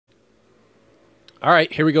All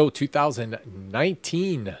right, here we go.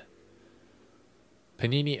 2019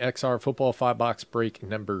 Panini XR Football 5-box break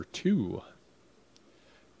number 2.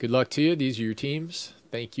 Good luck to you. These are your teams.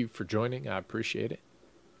 Thank you for joining. I appreciate it.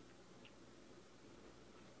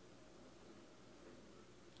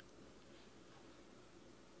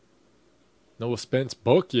 Noah Spence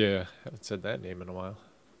book, yeah. Haven't said that name in a while.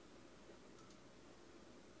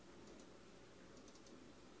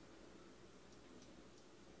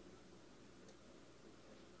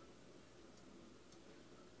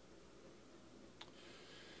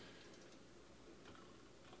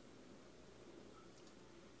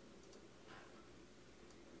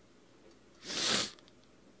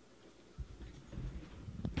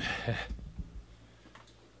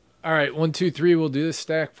 All right, 1, 2, 3, we'll do this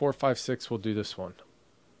stack. 4, 5, 6, we'll do this one.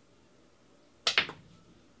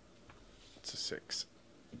 It's a 6.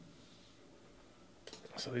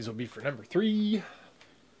 So these will be for number 3.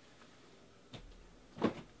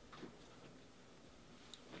 And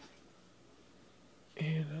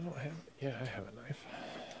I don't have, yeah, I have a knife.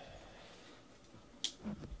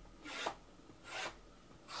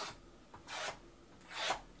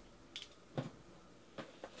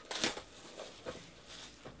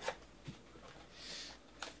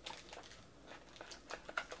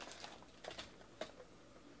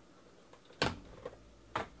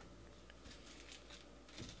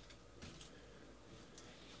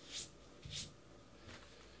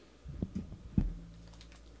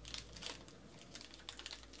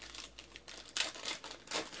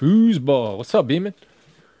 Foosball. What's up, Beeman?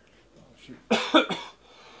 Oh, shoot.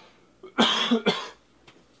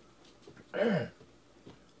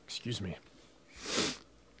 Excuse me.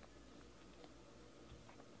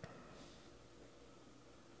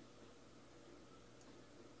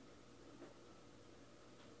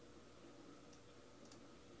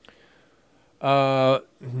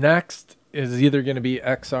 Next is either going to be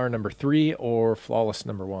XR number 3 or Flawless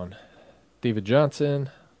number 1. David Johnson,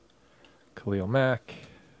 Khalil Mack,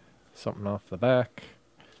 something off the back,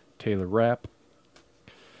 Taylor Rapp,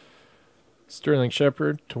 Sterling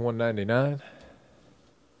Shepard to 199,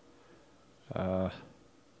 to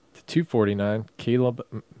 249,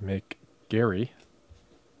 Caleb McGarry,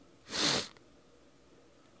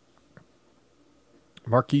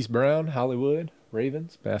 Marquise Brown, Hollywood,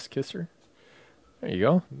 Ravens, Bass Kisser. There you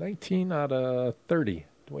go. 19 out of 30.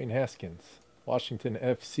 Dwayne Haskins. Washington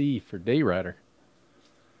FC for Day Rider.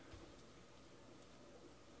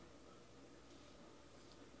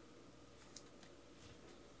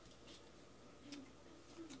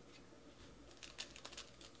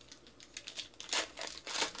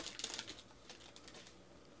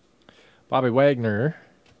 Bobby Wagner.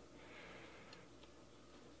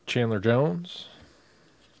 Chandler Jones.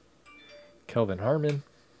 Kelvin Harmon.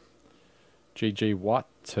 J.J. Watt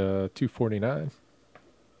to 249.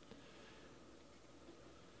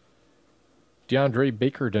 DeAndre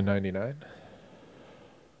Baker to 99.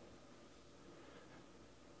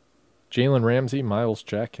 Jalen Ramsey, Miles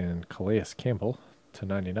Jack, and Calais Campbell to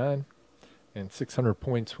 99. And 600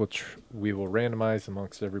 points, which we will randomize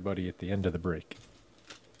amongst everybody at the end of the break.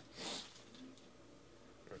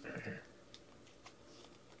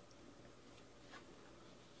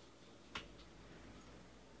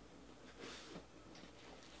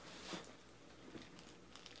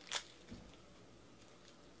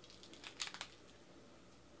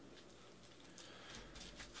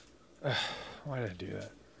 Why did I do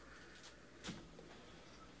that?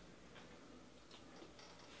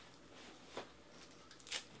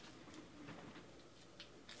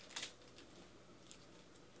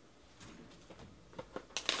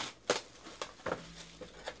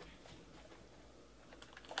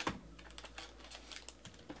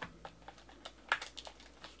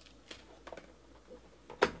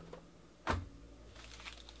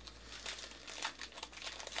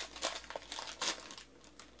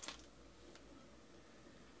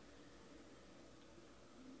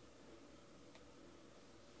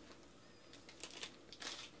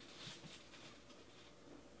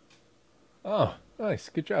 Oh, nice.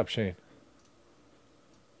 Good job, Shane.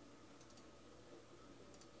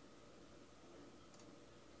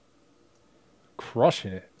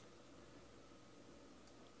 Crushing it.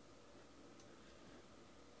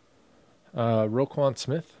 Roquan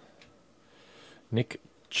Smith. Nick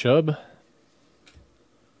Chubb.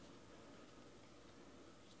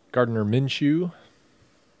 Gardner Minshew.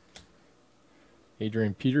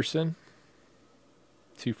 Adrian Peterson.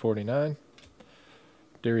 249.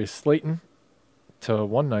 Darius Slayton to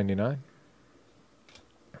 199.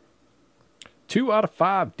 2 out of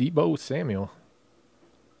 5, Deebo Samuel.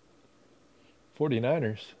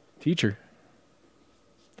 49ers. Teacher.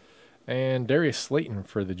 And Darius Slayton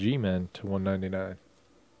for the G-Men to 199.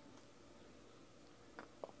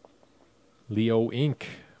 Leo Inc.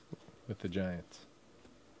 with the Giants.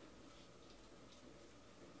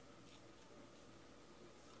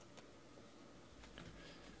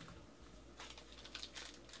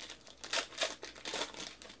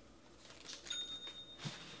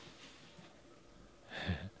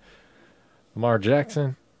 Lamar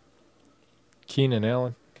Jackson, Keenan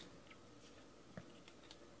Allen,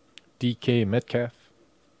 DK Metcalf,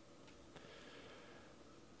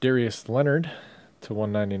 Darius Leonard to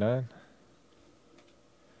 199,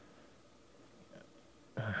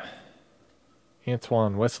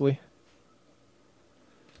 Antoine Wesley,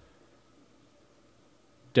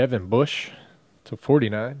 Devin Bush to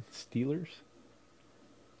 49, Steelers,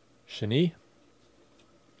 Shani,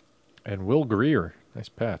 and Will Greer. Nice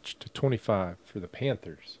patch to 25 for the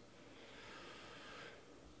Panthers.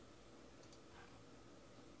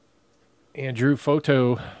 Andrew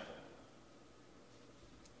Photo.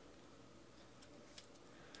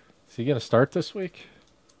 Is he going to start this week?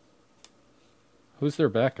 Who's their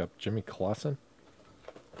backup? Jimmy Clausen?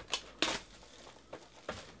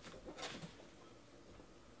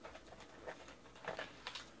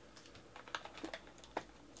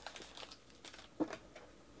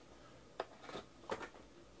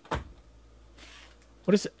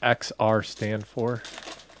 What does XR stand for?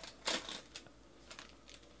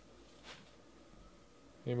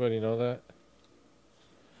 Anybody know that?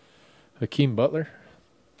 Hakeem Butler,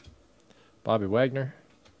 Bobby Wagner,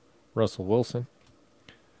 Russell Wilson,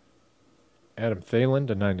 Adam Thielen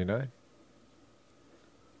to 99.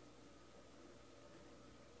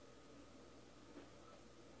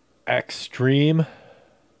 Extreme.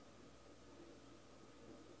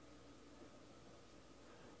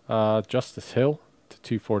 Justice Hill to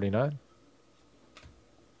 249.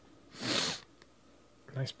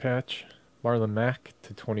 Nice patch. Marlon Mack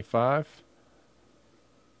to 25.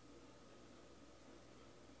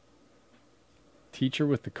 Teacher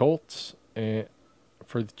with the Colts. And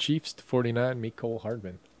for the Chiefs to 49, Mecole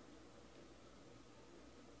Hardman.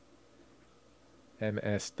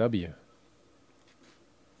 MSW.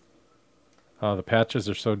 Oh, the patches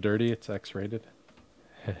are so dirty, it's X-rated.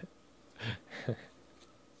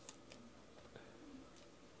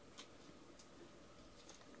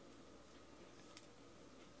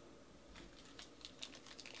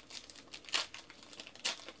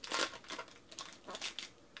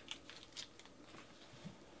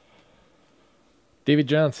 David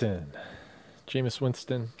Johnson, Jameis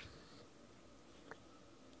Winston,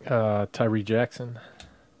 Tyree Jackson,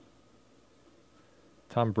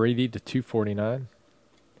 Tom Brady to 249,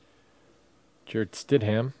 Jared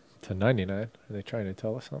Stidham to 99. Are they trying to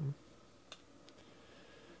tell us something?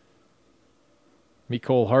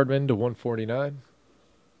 Mecole Hardman to 149,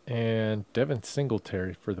 and Devin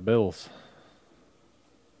Singletary for the Bills.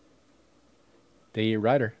 Day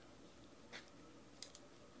Rider.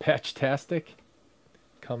 Patchtastic.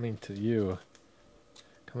 Coming to you.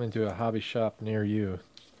 Coming to a hobby shop near you.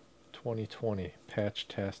 2020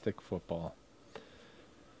 Patchtastic football.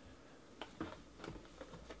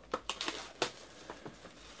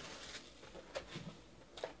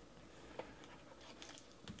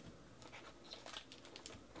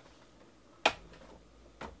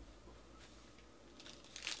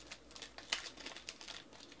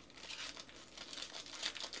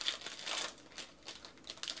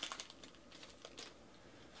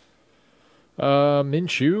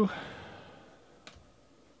 Minshew,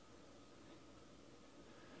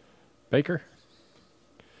 Baker,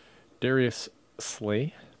 Darius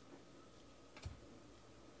Slay,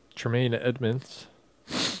 Tremaine Edmonds,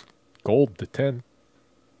 gold to 10,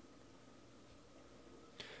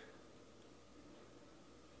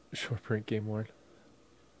 short print game worn,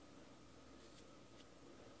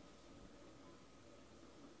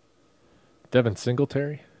 Devin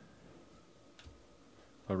Singletary,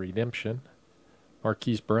 a redemption.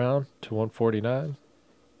 Marquise Brown to 149.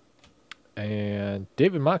 And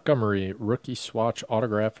David Montgomery, rookie swatch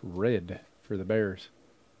autograph red for the Bears.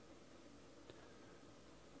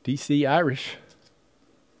 DC Irish.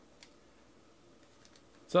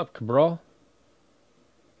 What's up, Cabral?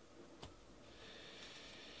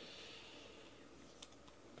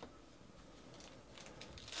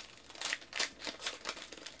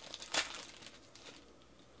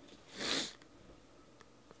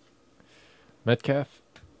 Metcalf,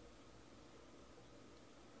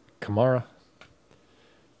 Kamara,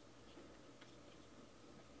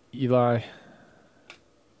 Eli,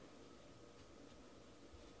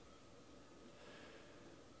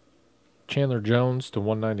 Chandler Jones to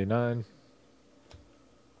 199,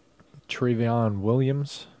 Trevion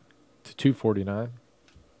Williams, to 249.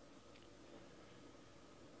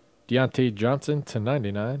 Deontay Johnson to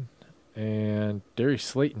 99. And Darius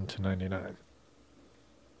Slayton to 99.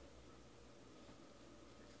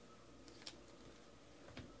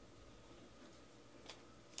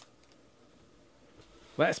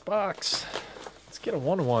 Last box. Let's get a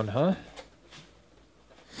 1-1, huh?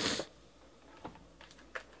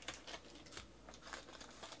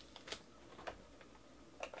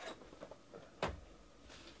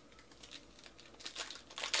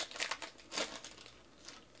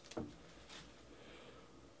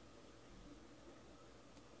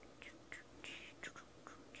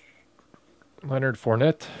 Leonard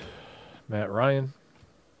Fournette, Matt Ryan,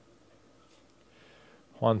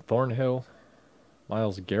 Juan Thornhill,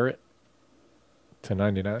 Myles Garrett to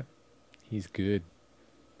 99. He's good.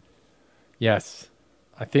 Yes,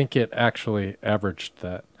 I think it actually averaged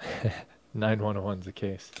that. 9-1-1's a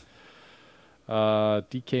case.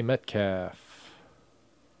 DK Metcalf,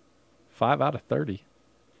 5 out of 30.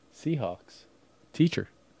 Seahawks, teacher.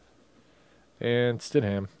 And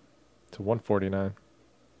Stidham to 149.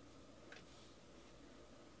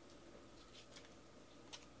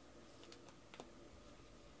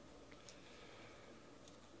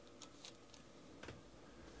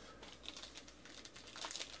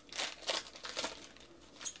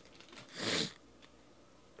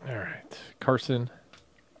 All right, Carson,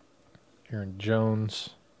 Aaron Jones,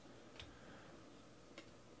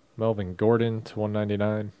 Melvin Gordon to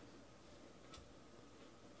 199,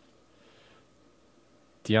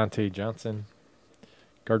 Deontay Johnson,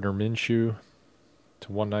 Gardner Minshew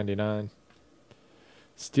to 199,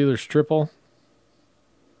 Steelers triple,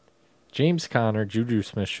 James Conner, Juju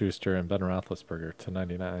Smith-Schuster, and Ben Roethlisberger to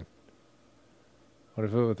 99. What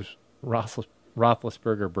if it was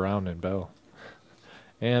Roethlisberger, Brown, and Bell?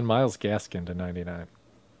 And Myles Gaskin to 99.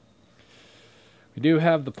 We do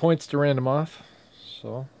have the points to random off,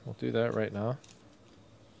 so we'll do that right now.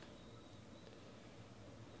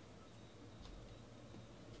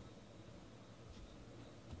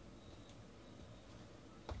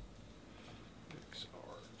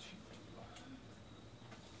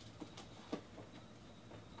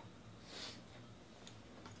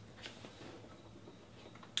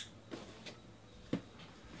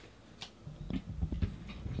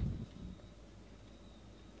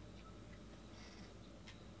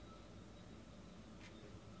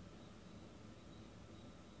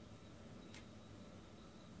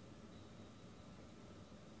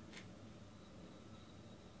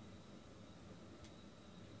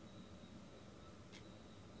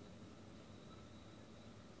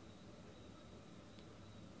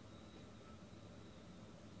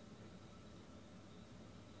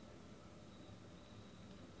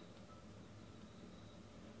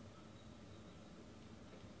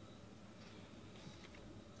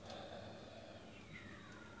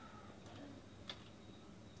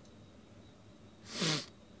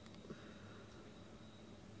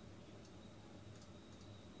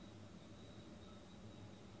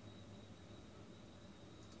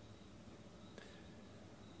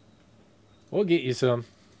 We'll get you some.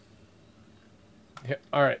 Yeah,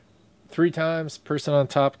 all right. 3 times, person on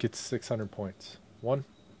top gets 600 points. 1,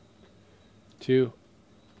 2,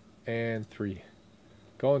 and 3.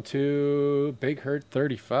 Going to Big Hurt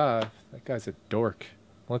 35. That guy's a dork.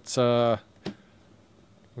 Let's I'm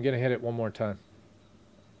gonna hit it one more time.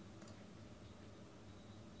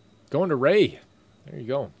 Going to Ray. There you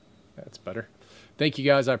go. That's better. Thank you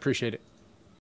guys. I appreciate it.